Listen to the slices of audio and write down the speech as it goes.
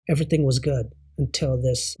everything was good until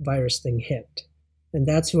this virus thing hit. And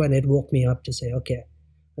that's when it woke me up to say, okay,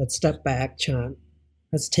 let's step back, John.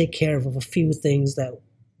 Let's take care of a few things that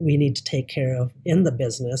we need to take care of in the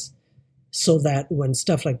business so that when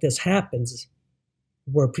stuff like this happens,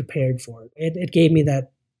 we're prepared for it. It gave me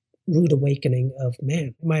that rude awakening of,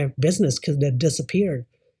 man, my business could have disappeared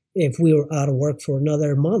if we were out of work for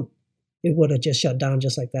another month. It would have just shut down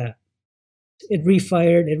just like that. It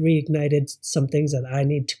refired, it reignited some things that I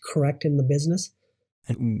need to correct in the business.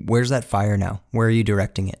 And where's that fire now? Where are you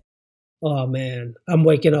directing it? Oh man, I'm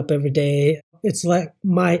waking up every day. It's like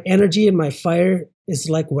my energy and my fire is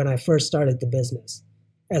like when I first started the business,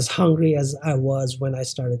 as hungry as I was when I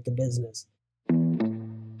started the business.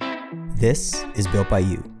 This is Built by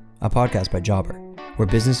You, a podcast by Jobber, where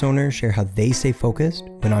business owners share how they stay focused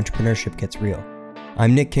when entrepreneurship gets real.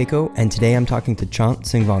 I'm Nick Keiko, and today I'm talking to Chant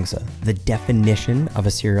Singvongsa, the definition of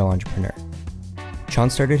a serial entrepreneur.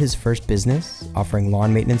 Chant started his first business offering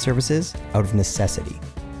lawn maintenance services out of necessity.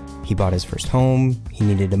 He bought his first home, he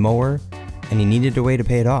needed a mower, and he needed a way to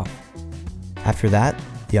pay it off. After that,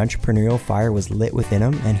 the entrepreneurial fire was lit within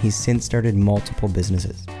him, and he's since started multiple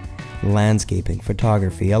businesses. Landscaping,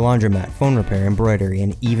 photography, a laundromat, phone repair, embroidery,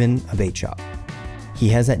 and even a bait shop. He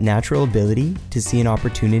has that natural ability to see an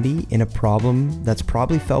opportunity in a problem that's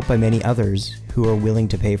probably felt by many others who are willing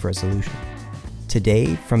to pay for a solution.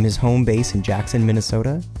 Today, from his home base in Jackson,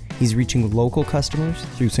 Minnesota, he's reaching local customers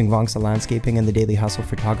through Singvongsa Landscaping and the Daily Hustle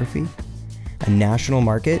Photography, a national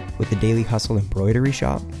market with the Daily Hustle Embroidery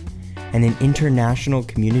Shop, and an international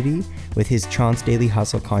community with his Chant's Daily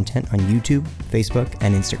Hustle content on YouTube, Facebook,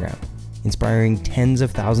 and Instagram, inspiring tens of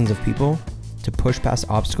thousands of people to push past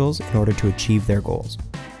obstacles in order to achieve their goals.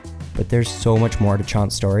 But there's so much more to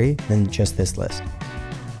Chant's story than just this list.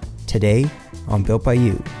 Today, on Built by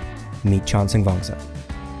You, meet Chant Singvongsa.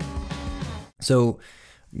 So,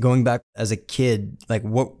 going back as a kid, like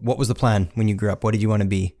what was the plan when you grew up? What did you want to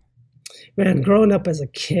be? Man, growing up as a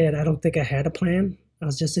kid, I don't think I had a plan. I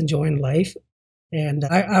was just enjoying life. And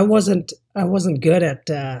I wasn't good at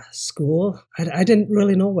school. I didn't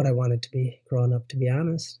really know what I wanted to be growing up, to be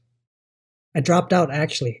honest. I dropped out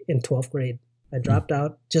actually in 12th grade. I dropped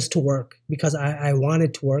out just to work because I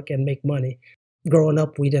wanted to work and make money. Growing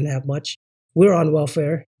up, we didn't have much. We were on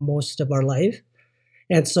welfare most of our life.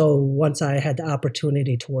 And so once I had the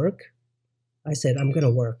opportunity to work, I said, I'm going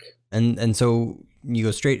to work. And so you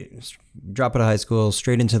go drop out of high school,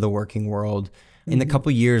 straight into the working world. In the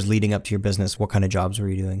couple years leading up to your business, what kind of jobs were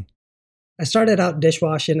you doing? I started out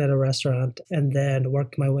dishwashing at a restaurant and then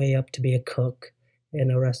worked my way up to be a cook in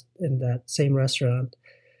that same restaurant.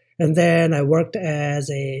 And then I worked as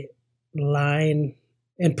a line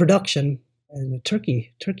in production in a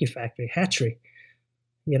turkey factory, hatchery,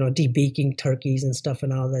 debeaking turkeys and stuff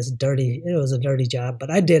and all this dirty. It was a dirty job, but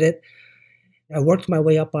I did it. I worked my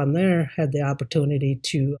way up on there, had the opportunity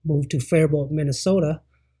to move to Faribault, Minnesota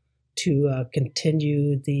to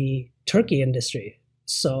continue the turkey industry.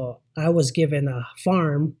 So I was given a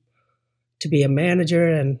farm to be a manager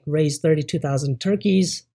and raise 32,000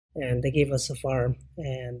 turkeys, and they gave us a farm,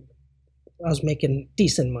 and I was making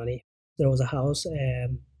decent money. There was a house,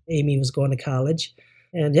 and Amy was going to college,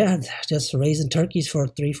 and just raising turkeys for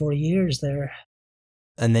 3-4 years there.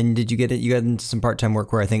 And then you got into some part-time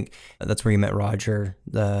work where I think that's where you met Roger,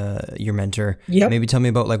 your mentor. Yep. Maybe tell me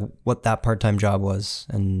about like what that part-time job was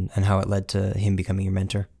and how it led to him becoming your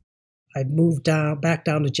mentor. I moved back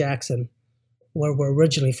down to Jackson, where we're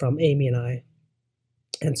originally from, Amy and I.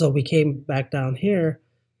 And so we came back down here,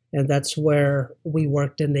 and that's where we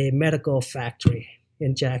worked in a medical factory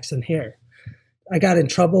in Jackson here. I got in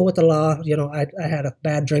trouble with the law. I had a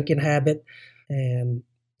bad drinking habit, and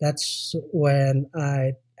that's when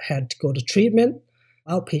I had to go to treatment,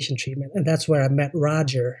 outpatient treatment. And that's where I met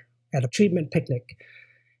Roger at a treatment picnic.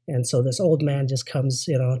 And so this old man just comes,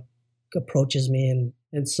 approaches me.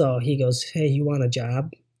 And so he goes, hey, you want a job?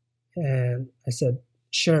 And I said,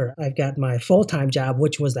 sure. I've got my full-time job,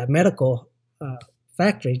 which was that medical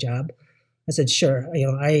factory job. I said, sure.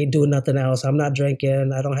 I ain't doing nothing else. I'm not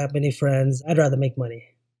drinking. I don't have many friends. I'd rather make money.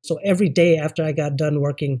 So every day after I got done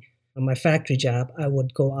working on my factory job, I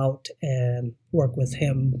would go out and work with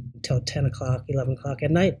him until 10 o'clock, 11 o'clock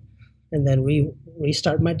at night, and then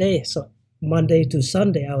restart my day. So Monday to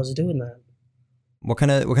Sunday, I was doing that. What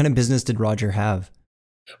kind of business did Roger have?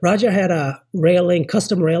 Roger had a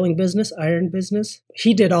custom railing business, iron business.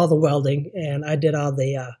 He did all the welding, and I did all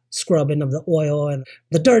the scrubbing of the oil and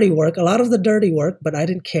the dirty work, a lot of the dirty work, but I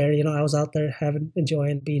didn't care. I was out there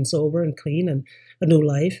enjoying being sober and clean and a new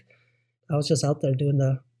life. I was just out there doing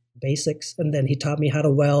the basics. And then he taught me how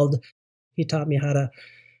to weld. He taught me how to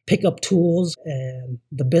pick up tools and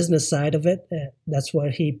the business side of it. That's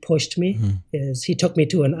where he pushed me. Is he took me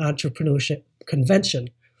to an entrepreneurship convention,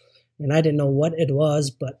 and I didn't know what it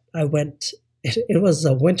was, but I went. It was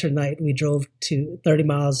a winter night. We drove to 30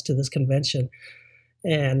 miles to this convention,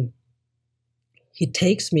 and he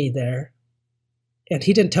takes me there, and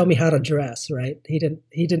he didn't tell me how to dress. Right? He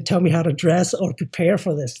didn't tell me how to dress or prepare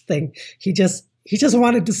for this thing. He just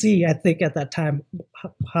wanted to see, I think, at that time,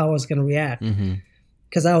 how I was going to react.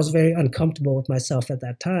 Because I was very uncomfortable with myself at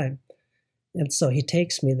that time. And so he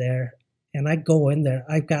takes me there, and I go in there.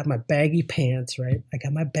 I've got my baggy pants, right? I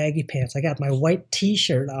got my baggy pants. I got my white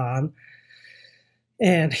T-shirt on.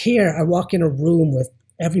 And here I walk in a room with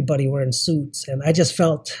everybody wearing suits, and I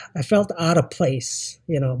felt out of place,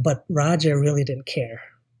 but Roger really didn't care.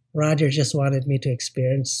 Roger just wanted me to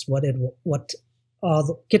experience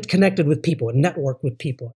get connected with people and network with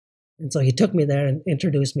people. And so he took me there and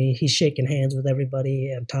introduced me. He's shaking hands with everybody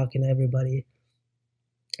and talking to everybody.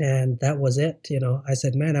 And that was it. I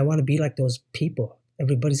said, man, I want to be like those people.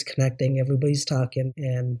 Everybody's connecting, everybody's talking.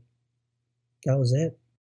 And that was it.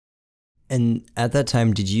 And at that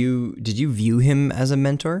time, did you view him as a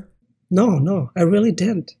mentor? No, I really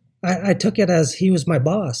didn't. I took it as he was my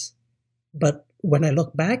boss. But when I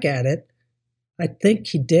look back at it, I think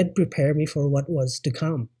he did prepare me for what was to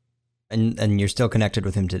come. And you're still connected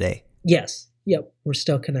with him today? Yes. Yep. We're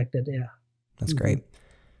still connected. Yeah. That's great.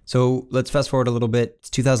 So let's fast forward a little bit. It's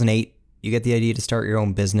 2008. You get the idea to start your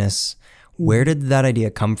own business. Where did that idea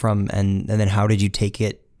come from? And then how did you take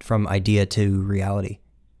it from idea to reality?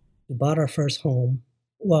 We bought our first home.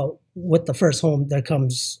 Well, with the first home, there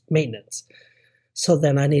comes maintenance. So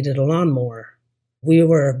then I needed a lawnmower. We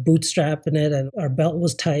were bootstrapping it, and our belt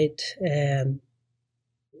was tight, and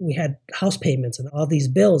we had house payments and all these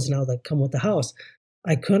bills now that come with the house.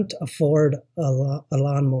 I couldn't afford a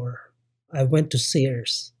lawnmower. I went to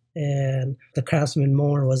Sears, and the Craftsman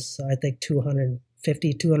mower was, I think, $275.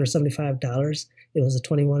 It was a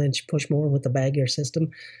 21-inch push mower with a baggier system.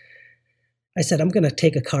 I said, I'm going to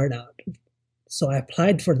take a card out. So I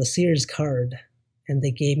applied for the Sears card, and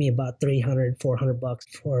they gave me about $300, $400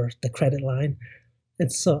 for the credit line.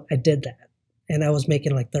 And so I did that. And I was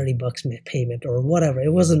making like $30 payment or whatever.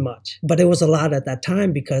 It wasn't much, but it was a lot at that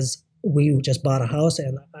time because we just bought a house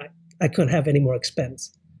and I couldn't have any more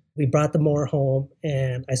expense. We brought the mower home,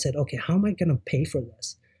 and I said, okay, how am I going to pay for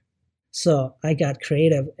this? So I got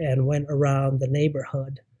creative and went around the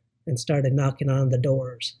neighborhood and started knocking on the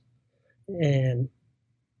doors. And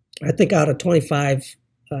I think out of 25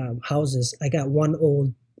 houses, I got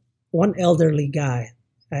one elderly guy.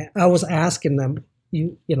 I was asking them,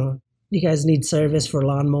 you guys need service for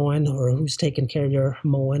lawn mowing, or who's taking care of your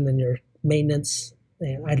mowing and your maintenance?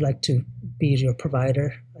 And I'd like to be your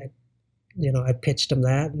provider. I pitched him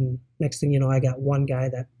that, and next thing you know, I got one guy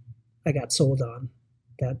that I got sold on.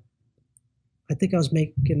 That I think I was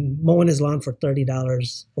mowing his lawn for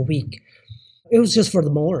 $30 a week. It was just for the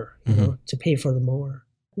mower, to pay for the mower.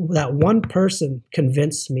 That one person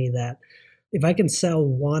convinced me that if I can sell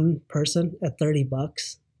one person at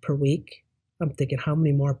 $30 per week, I'm thinking, how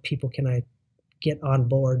many more people can I get on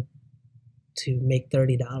board to make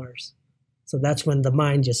 $30? So that's when the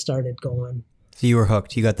mind just started going. So you were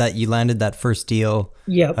hooked. You got that. You landed that first deal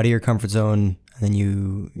out of your comfort zone, and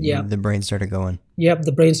then the brain started going. Yep,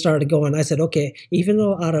 the brain started going. I said, okay, even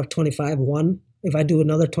though out of 25, if I do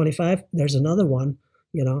another 25, there's another one.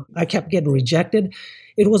 I kept getting rejected.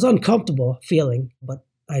 It was uncomfortable feeling, but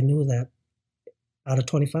I knew that out of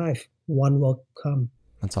 25, one will come.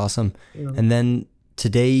 That's awesome. And then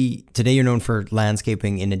today you're known for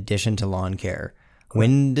landscaping in addition to lawn care.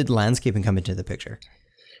 When did landscaping come into the picture?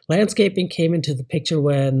 Landscaping came into the picture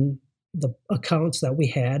when the accounts that we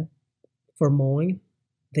had for mowing,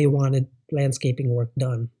 they wanted landscaping work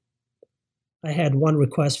done. I had one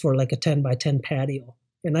request for like a 10 by 10 patio,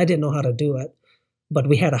 and I didn't know how to do it, but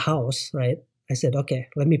we had a house, right? I said, okay,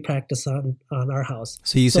 let me practice on our house.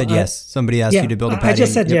 So you said yes. Somebody asked you to build a patio. I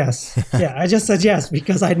just said yes. Yeah, I just said yes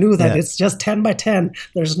because I knew that it's just 10 by 10.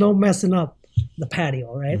 There's no messing up the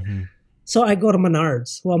patio, right? Mm-hmm. So I go to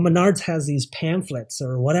Menards. Well, Menards has these pamphlets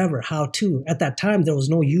or whatever, how to. At that time, there was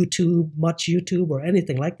no much YouTube or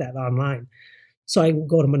anything like that online. So I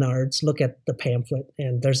go to Menards, look at the pamphlet,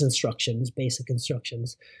 and there's instructions, basic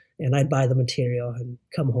instructions. And I'd buy the material and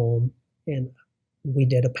come home, and we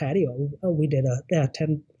did a patio. We did a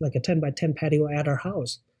 10 by 10 patio at our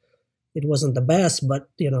house. It wasn't the best, but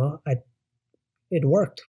it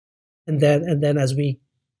worked. And then as we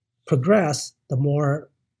progressed, the more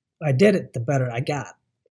I did it, the better I got.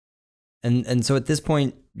 And so at this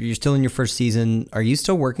point, you're still in your first season. Are you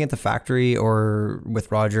still working at the factory or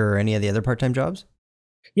with Roger or any of the other part-time jobs?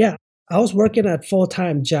 Yeah, I was working at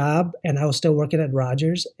full-time job and I was still working at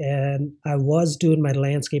Rogers and I was doing my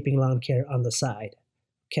landscaping lawn care on the side.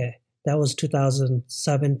 Okay. That was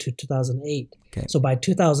 2007 to 2008. Okay. So by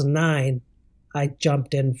 2009, I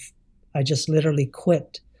jumped in. I just literally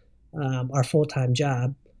quit our full-time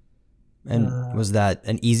job. And was that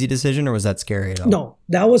an easy decision or was that scary at all? No,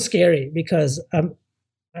 that was scary because I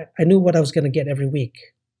knew what I was going to get every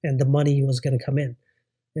week and the money was going to come in.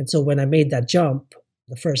 And so when I made that jump,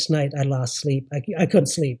 the first night I lost sleep. I couldn't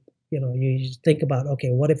sleep. You think about, okay,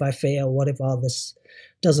 what if I fail? What if all this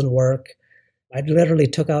doesn't work? I literally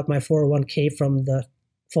took out my 401k from the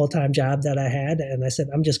full-time job that I had. And I said,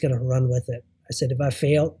 I'm just going to run with it. I said, if I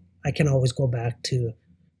fail, I can always go back to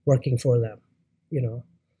working for them.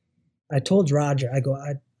 I told Roger,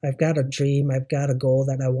 I've got a dream. I've got a goal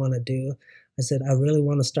that I want to do. I said, I really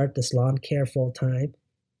want to start this lawn care full time.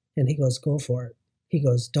 And he goes, go for it. He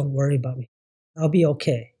goes, don't worry about me. I'll be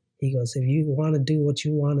okay. He goes, if you want to do what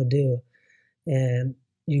you want to do and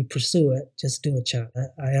you pursue it, just do it, Sean.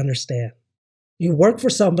 I understand. You work for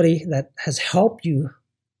somebody that has helped you,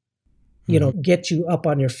 get you up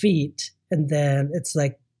on your feet. And then it's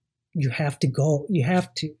like, you have to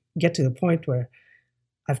get to the point where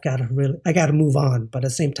I got to move on. But at the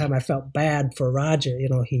same time, I felt bad for Roger.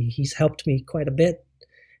 He's helped me quite a bit.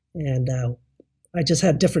 And I just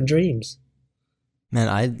had different dreams.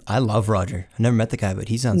 Man, I love Roger. I never met the guy, but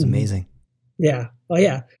he sounds amazing. Yeah. Oh,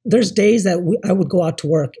 yeah. There's days that I would go out to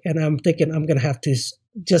work and I'm thinking I'm going to have to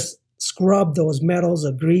just scrub those metals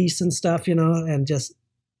of grease and stuff, and just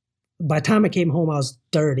by the time I came home, I was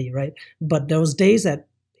dirty, right? But those days that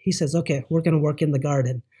he says, okay, we're going to work in the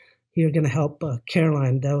garden. You're going to help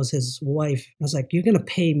Caroline. That was his wife. I was like, you're going to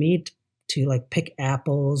pay me to like pick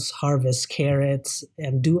apples, harvest carrots,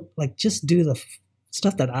 and just do the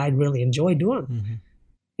stuff that I really enjoy doing. Mm-hmm.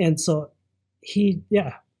 And so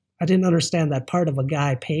I didn't understand that part of a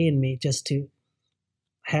guy paying me just to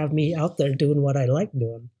have me out there doing what I like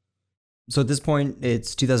doing. So at this point,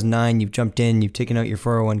 it's 2009, you've jumped in, you've taken out your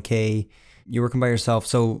 401k, you're working by yourself.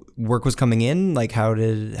 So work was coming in. Like how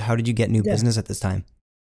did you get new business at this time?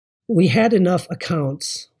 We had enough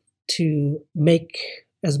accounts to make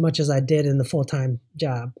as much as I did in the full-time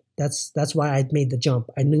job. That's why I made the jump.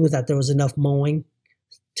 I knew that there was enough mowing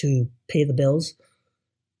to pay the bills.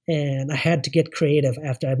 And I had to get creative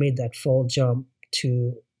after I made that full jump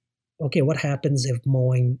to, okay, what happens if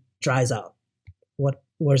mowing dries out?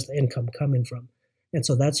 Where's the income coming from? And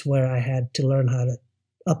so that's where I had to learn how to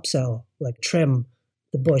upsell, like trim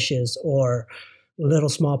the bushes or little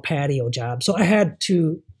small patio jobs. So I had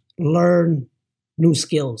to learn new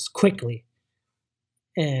skills quickly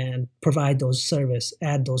and add those service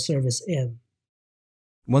in.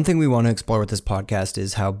 One thing we want to explore with this podcast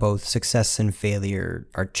is how both success and failure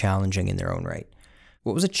are challenging in their own right.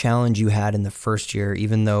 What was a challenge you had in the first year,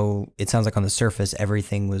 even though it sounds like on the surface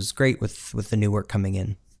everything was great with the new work coming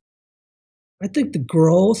in? I think the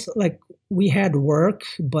growth, like we had work,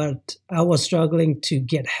 but I was struggling to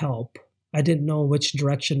get help. I didn't know which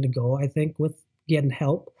direction to go, I think, with getting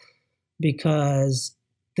help because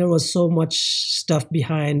there was so much stuff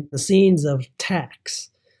behind the scenes of tax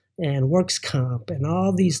and works comp and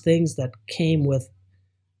all these things that came with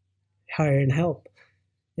hiring help.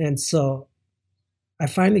 And so I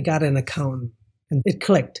finally got an accountant and it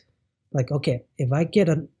clicked. Like, okay, if I get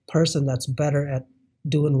a person that's better at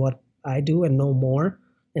doing what I do and know more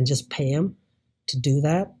and just pay him to do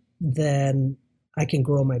that, then I can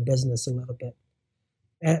grow my business a little bit.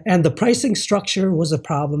 And the pricing structure was a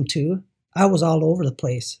problem too. I was all over the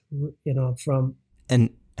place, And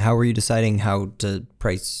how were you deciding how to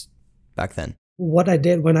price back then? What I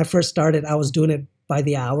did when I first started, I was doing it by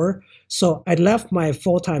the hour. So I left my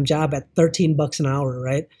full-time job at $13 an hour,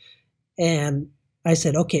 right? And I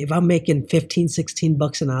said, okay, if I'm making $15,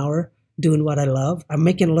 $16 an hour doing what I love, I'm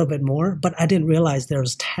making a little bit more, but I didn't realize there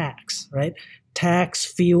was tax, right? Tax,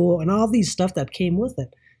 fuel, and all these stuff that came with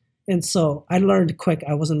it. And so I learned quick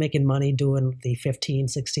I wasn't making money doing the $15,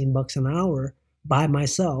 $16 an hour by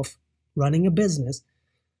myself, running a business.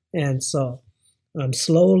 And so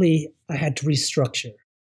slowly I had to restructure.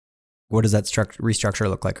 What does that restructure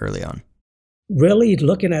look like early on? Really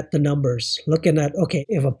looking at the numbers, looking at, okay,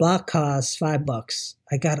 if a block costs $5,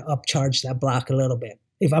 I got to upcharge that block a little bit.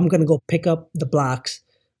 If I'm going to go pick up the blocks,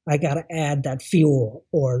 I got to add that fuel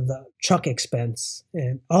or the truck expense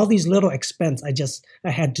and all these little expense I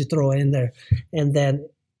had to throw in there. And then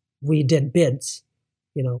we did bids.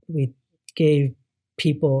 We gave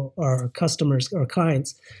people, our customers or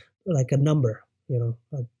clients, like a number,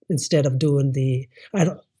 instead of doing the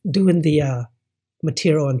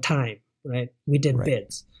material and time, right? We did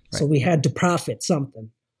bids. So we had to profit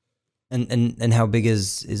something. And how big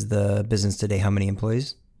is the business today? How many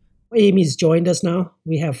employees? Amy's joined us now.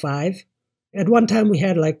 We have 5. At one time, we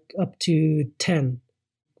had like up to 10.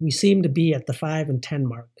 We seem to be at the 5 and 10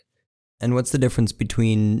 mark. And what's the difference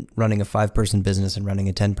between running a 5-person business and running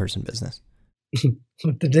a 10-person business?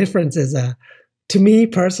 The difference is, to me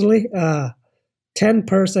personally,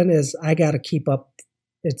 10-person is I got to keep up.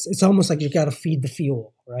 It's almost like you got to feed the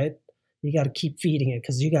fuel, right? You got to keep feeding it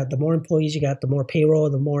because you got the more employees you got, the more payroll,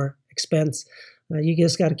 the more expense. You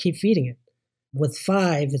just got to keep feeding it. With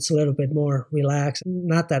 5, it's a little bit more relaxed.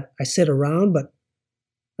 Not that I sit around, but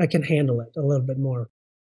I can handle it a little bit more.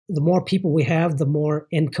 The more people we have, the more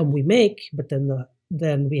income we make, but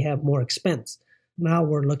then we have more expense. Now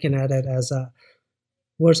we're looking at it as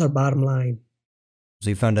where's our bottom line? So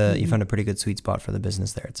you found a pretty good sweet spot for the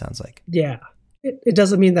business there, it sounds like. Yeah. It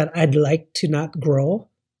doesn't mean that I'd like to not grow.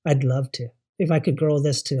 I'd love to. If I could grow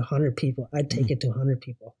this to 100 people, I'd take it to 100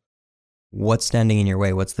 people. What's standing in your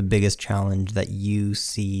way? What's the biggest challenge that you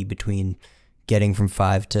see between getting from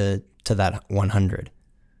 5 to that 100?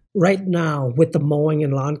 Right now, with the mowing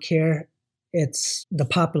and lawn care, it's the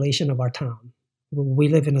population of our town. We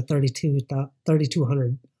live in a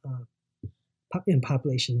 3,200 in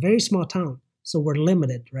population, very small town. So we're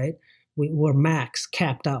limited, right? We're max,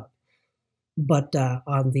 capped out. But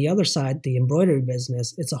on the other side, the embroidery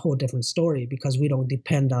business, it's a whole different story because we don't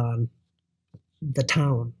depend on the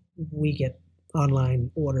town. We get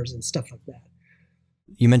online orders and stuff like that.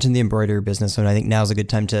 You mentioned the embroidery business, and I think now's a good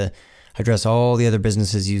time to address all the other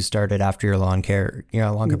businesses you started after your lawn care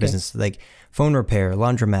business, like phone repair,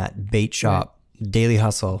 laundromat, bait shop, Daily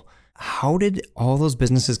Hustle. How did all those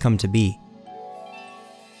businesses come to be?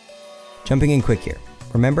 Jumping in quick here.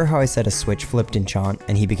 Remember how I said a switch flipped in Chant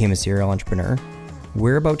and he became a serial entrepreneur?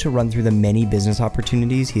 We're about to run through the many business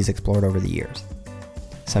opportunities he's explored over the years.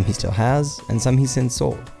 Some he still has, and some he's since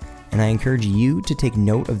sold. And I encourage you to take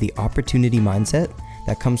note of the opportunity mindset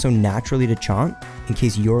that comes so naturally to Chant in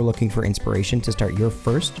case you're looking for inspiration to start your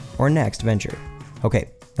first or next venture. Okay,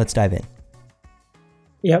 let's dive in.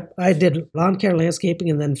 Yep, I did lawn care, landscaping,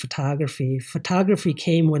 and then photography. Photography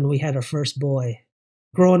came when we had our first boy.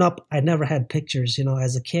 Growing up, I never had pictures,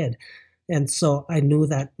 as a kid. And so I knew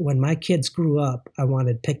that when my kids grew up, I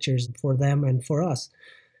wanted pictures for them and for us.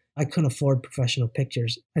 I couldn't afford professional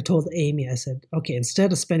pictures. I told Amy, I said, okay,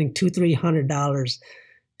 instead of spending $200-$300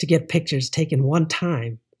 to get pictures taken one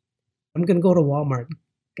time, I'm going to go to Walmart.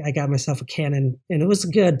 I got myself a Canon, and it was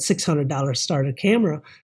a good $600 starter camera.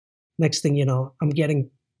 Next thing you know, I'm getting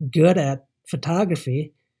good at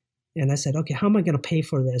photography. And I said, okay, how am I going to pay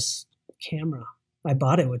for this camera? I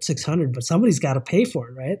bought it with $600, but somebody's got to pay for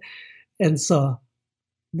it, right? And so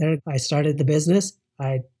there I started the business.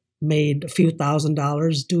 I made a few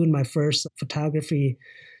 $1,000s doing my first photography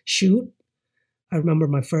shoot. I remember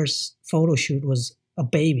my first photo shoot was a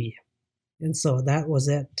baby. And so that was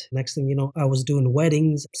it. Next thing you know, I was doing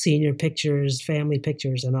weddings, senior pictures, family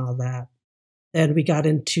pictures, and all that. And we got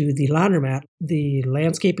into the laundromat. The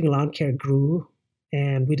landscaping lawn care grew,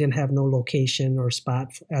 and we didn't have no location or spot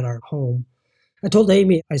at our home. I told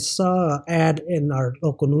Amy, I saw an ad in our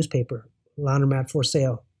local newspaper, laundromat for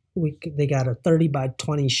sale. They got a 30 by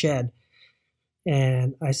 20 shed.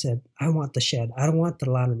 And I said, I want the shed. I don't want the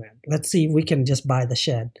laundromat. Let's see if we can just buy the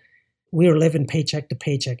shed. We were living paycheck to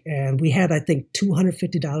paycheck, and we had, I think,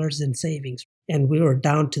 $250 in savings. And we were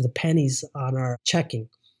down to the pennies on our checking.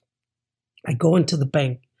 I go into the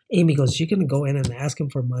bank. Amy goes, you're going to go in and ask him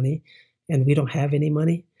for money, and we don't have any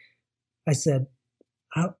money? I said,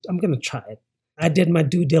 I'm going to try it. I did my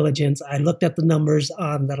due diligence. I looked at the numbers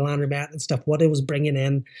on the laundromat and stuff, what it was bringing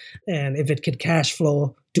in, and if it could cash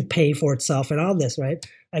flow to pay for itself and all this, right?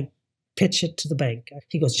 I pitched it to the bank.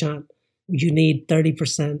 He goes, Chant, you need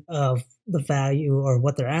 30% of the value or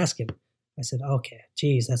what they're asking. I said, okay,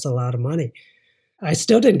 geez, that's a lot of money. I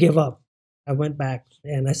still didn't give up. I went back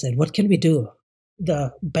and I said, what can we do?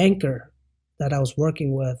 The banker that I was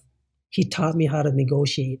working with, he taught me how to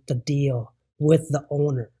negotiate the deal with the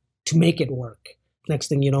owner to make it work. Next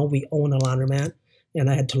thing you know, we own a laundromat, and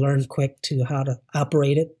I had to learn quick to how to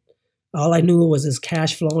operate it. All I knew was his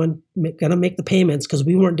cash flowing, gonna make the payments because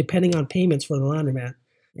we weren't depending on payments for the laundromat.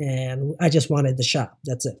 And I just wanted the shop.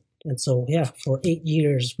 That's it. And so, yeah, for 8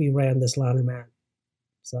 years, we ran this laundromat.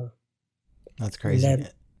 So that's crazy.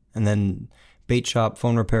 And then bait shop,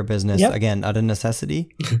 phone repair business, again, out of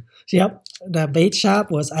necessity? Yep. The bait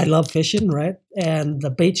shop was, I love fishing, right? And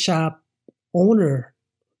the bait shop owner,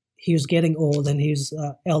 he was getting old and he was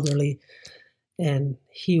elderly, and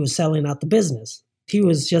he was selling out the business. He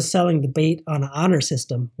was just selling the bait on an honor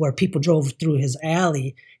system where people drove through his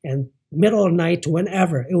alley and middle of the night to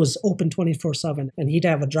whenever. It was open 24/7, and he'd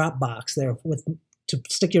have a drop box there to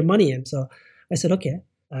stick your money in. So I said, okay,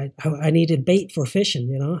 I needed bait for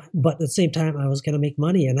fishing, but at the same time, I was going to make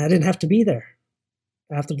money, and I didn't have to be there.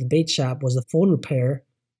 After the bait shop was the phone repair.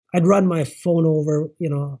 I'd run my phone over,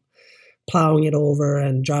 plowing it over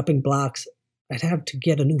and dropping blocks. I'd have to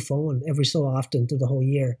get a new phone every so often through the whole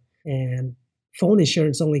year. And phone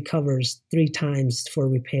insurance only covers 3 times for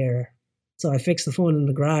repair. So I fixed the phone in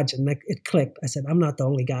the garage and it clicked. I said, I'm not the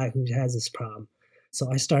only guy who has this problem.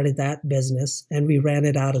 So I started that business and we ran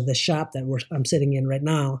it out of the shop that I'm sitting in right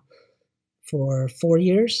now for 4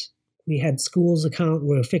 years. We had schools account.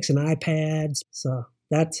 We were fixing iPads. So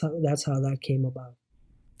that's how that came about.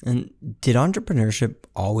 And did entrepreneurship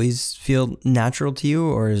always feel natural to you,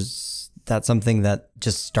 or is that something that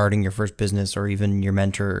just starting your first business or even your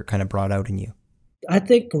mentor kind of brought out in you? I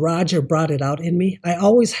think Roger brought it out in me. I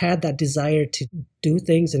always had that desire to do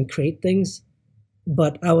things and create things,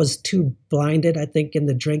 but I was too blinded, I think, in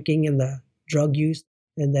the drinking and the drug use.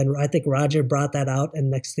 And then I think Roger brought that out. And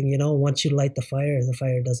next thing you know, once you light the fire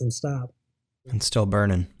doesn't stop. And still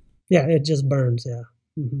burning. Yeah, it just burns, yeah.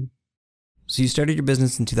 Mm-hmm. So you started your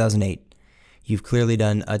business in 2008. You've clearly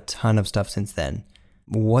done a ton of stuff since then.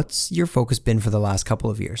 What's your focus been for the last couple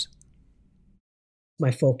of years?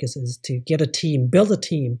 My focus is to get a team, build a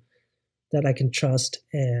team that I can trust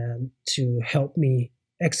and to help me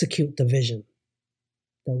execute the vision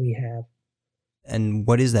that we have. And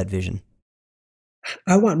what is that vision?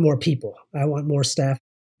 I want more people. I want more staff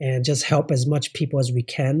and just help as much people as we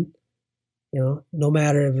can. No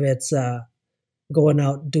matter if it's going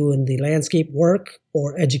out doing the landscape work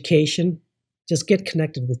or education, just get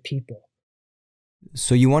connected with people.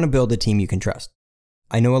 So you want to build a team you can trust.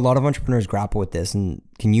 I know a lot of entrepreneurs grapple with this, and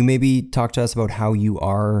can you maybe talk to us about how you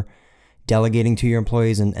are delegating to your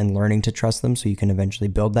employees and learning to trust them so you can eventually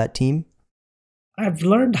build that team? I've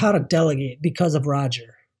learned how to delegate because of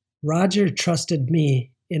Roger. Roger trusted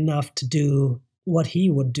me enough to do what he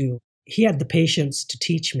would do. He had the patience to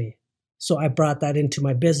teach me. So I brought that into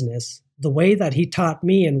my business. The way that he taught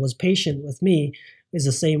me and was patient with me is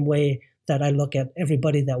the same way that I look at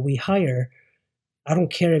everybody that we hire. I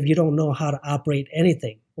don't care if you don't know how to operate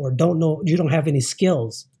anything or you don't have any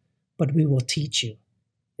skills, but we will teach you.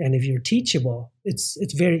 And if you're teachable,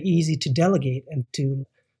 it's very easy to delegate and to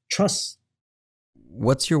trust.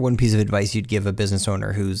 What's your one piece of advice you'd give a business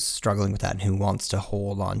owner who's struggling with that and who wants to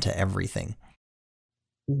hold on to everything?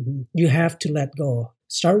 Mm-hmm. You have to let go.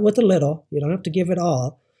 Start with a little. You don't have to give it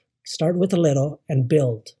all. Start with a little and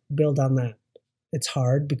build on that. It's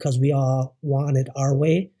hard because we all want it our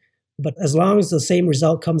way. But as long as the same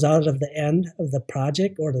result comes out of the end of the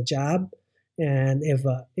project or the job, and if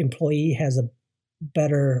an employee has a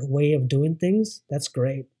better way of doing things, that's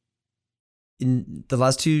great. In the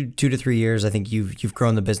last two to 3 years, I think you've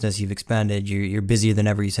grown the business, you've expanded, you're busier than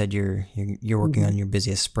ever. You said you're working on your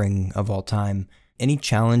busiest spring of all time. Any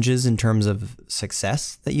challenges in terms of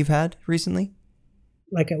success that you've had recently?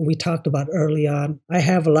 Like we talked about early on, I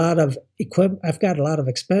have a lot of equipment. I've got a lot of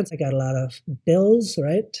expense. I got a lot of bills,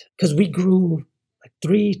 right? Because we grew like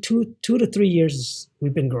 2 to 3 years.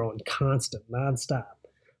 We've been growing constant, nonstop.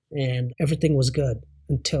 And everything was good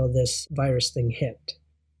until this virus thing hit.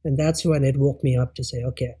 And that's when it woke me up to say,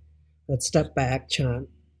 okay, let's step back, Chan.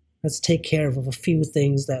 Let's take care of a few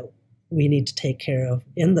things that we need to take care of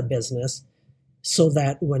in the business so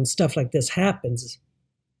that when stuff like this happens,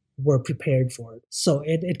 we're prepared for it. So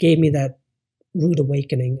it gave me that rude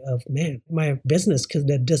awakening of, man, my business could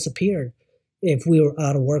have disappeared if we were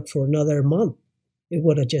out of work for another month. It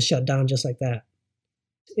would have just shut down just like that.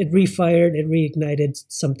 It refired, it reignited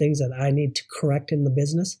some things that I need to correct in the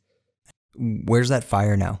business. Where's that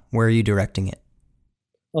fire now? Where are you directing it?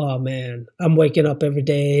 Oh man, I'm waking up every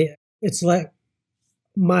day. It's like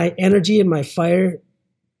my energy and my fire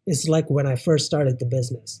is like when I first started the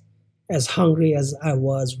business, as hungry as I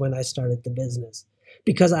was when I started the business,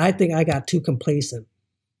 because I think I got too complacent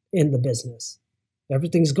in the business.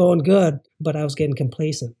 Everything's going good, but I was getting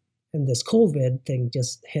complacent. And this COVID thing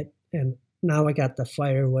just hit, and now I got the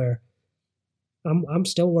fire where I'm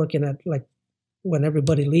still working at, like, when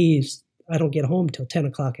everybody leaves, I don't get home till 10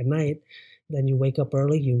 o'clock at night. Then you wake up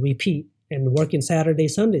early, you repeat, and working Saturday,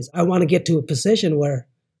 Sundays. I want to get to a position where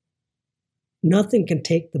nothing can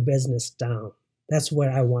take the business down. That's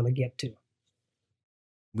where I want to get to.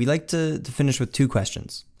 We like to finish with 2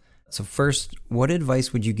 questions. So first, what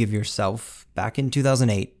advice would you give yourself back in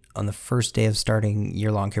 2008 on the first day of starting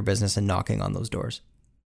your lawn care business and knocking on those doors?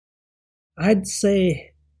 I'd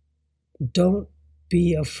say don't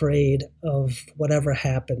be afraid of whatever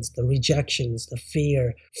happens, the rejections, the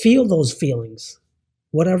fear. Feel those feelings.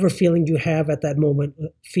 whatever feeling you have at that moment,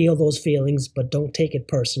 feel those feelings, but don't take it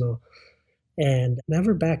personal. And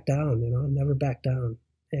never back down, never back down.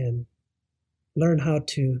 And learn how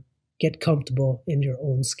to get comfortable in your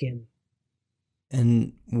own skin.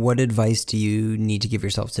 And what advice do you need to give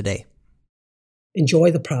yourself today?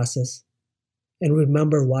 Enjoy the process and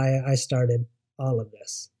remember why I started all of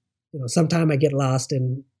this. Sometimes I get lost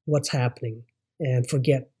in what's happening and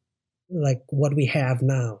forget like what we have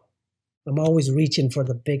now. I'm always reaching for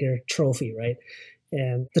the bigger trophy, right?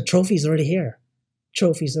 And the trophy's already here.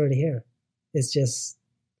 Trophy's already here. It's just,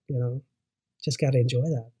 just got to enjoy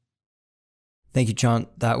that. Thank you, Chant.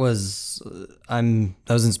 That was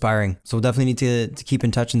inspiring. So we'll definitely need to keep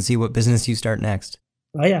in touch and see what business you start next.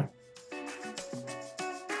 Oh, yeah.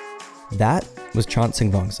 That was Chant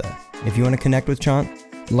Singvongsa. If you want to connect with Chant,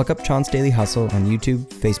 look up Chant's Daily Hustle on YouTube,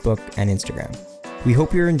 Facebook, and Instagram. We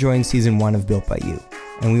hope you're enjoying season 1 of Built by You,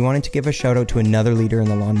 and we wanted to give a shout out to another leader in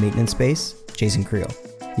the lawn maintenance space, Jason Creel.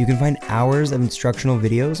 You can find hours of instructional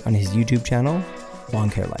videos on his YouTube channel, Lawn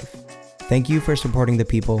Care Life. Thank you for supporting the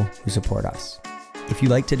people who support us. If you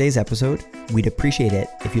liked today's episode, we'd appreciate it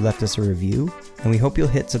if you left us a review, and we hope you'll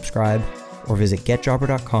hit subscribe or visit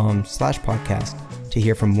getjobber.com/podcast to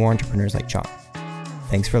hear from more entrepreneurs like Chant.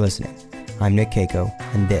 Thanks for listening. I'm Nick Keiko,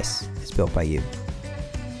 and this is Built by You.